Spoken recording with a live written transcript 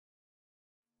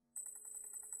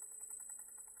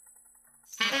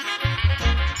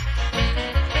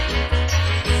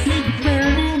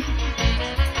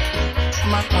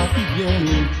again.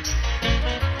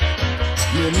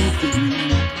 You need to be.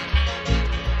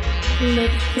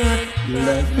 Let's start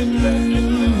loving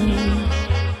you.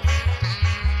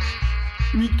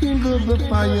 Rekindle the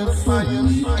fire for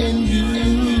me and you.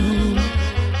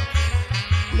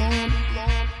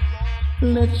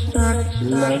 Let's start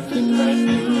loving you.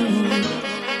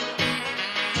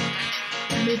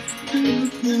 Let's do the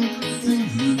things we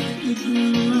used to do.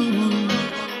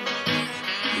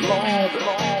 Lord,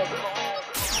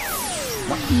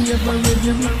 never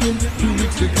really we can do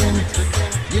it again.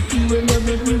 Yet you will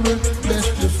never be the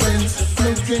best of friends. No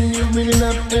genuine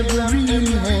up every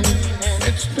hand.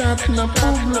 Let's start love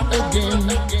over again.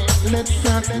 Let's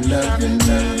start loving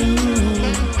you.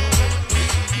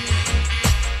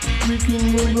 We can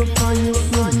move the fire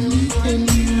for me and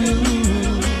you.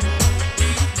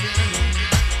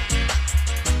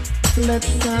 Let's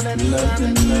start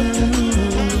loving you.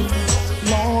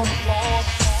 Lord,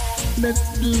 let's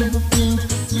do the things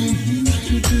we used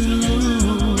to do.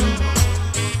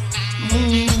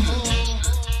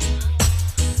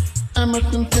 I must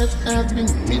confess I've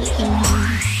been missing you,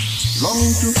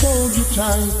 longing to hold you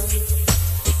tight.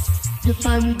 Yes, I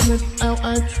regret how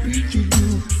I treated you.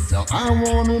 Now I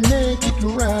wanna make it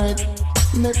right.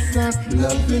 Let's start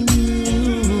loving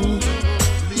you.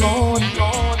 Lord,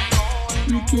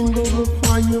 we can go the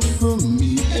fire for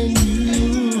me and you.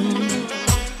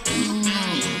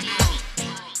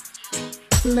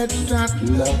 Let's start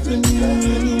loving you,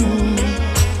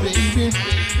 baby.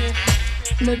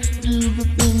 Let's do the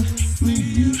things we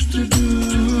used to do.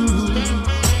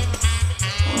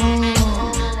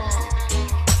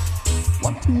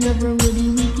 What never really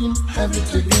we can have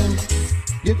it again.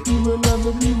 Yet we were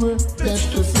lovers, we were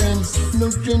best of friends. No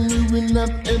genuine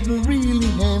love ever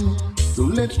really end. So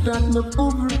let's start love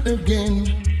over again.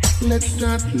 Let's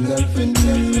start loving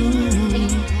you,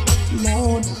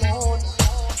 Lord.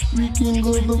 We can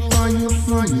go the fire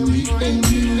for me and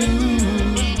you.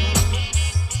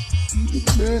 Keep it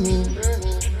burning.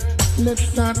 Let's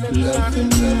start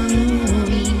loving you,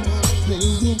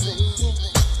 baby.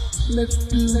 Let's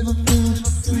do the things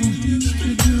we used to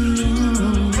do.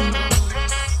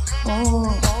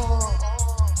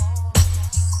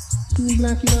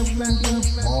 Black love,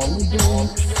 all the day.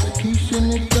 Vacation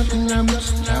is something I'm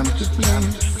just time to plan.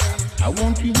 I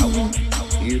want you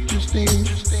here to stay.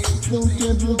 Don't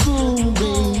ever go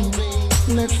away.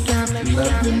 Let's start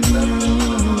loving you.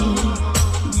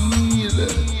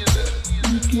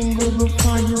 We can go the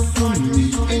fire for me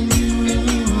and you,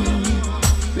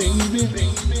 baby.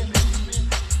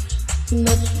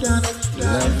 Let's start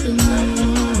loving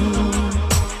you.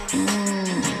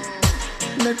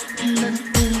 Let's do the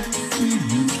things we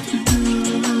used to do.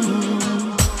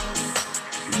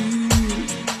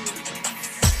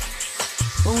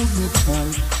 Hold me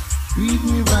tight, treat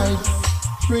me right,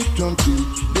 straight until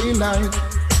daylight.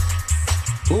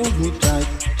 Hold me tight,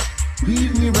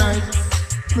 treat me right,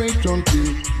 straight until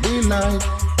daylight.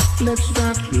 Let's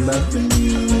start loving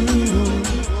you.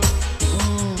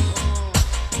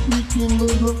 We can go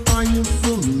the fire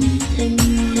for me and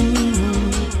you.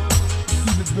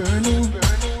 Keep it burning.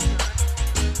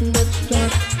 Let's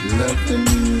start loving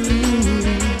you.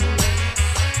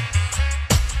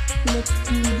 Let's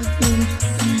do the things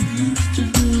we used to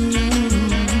do,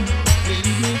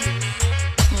 baby.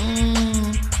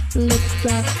 Let's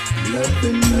start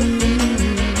loving you.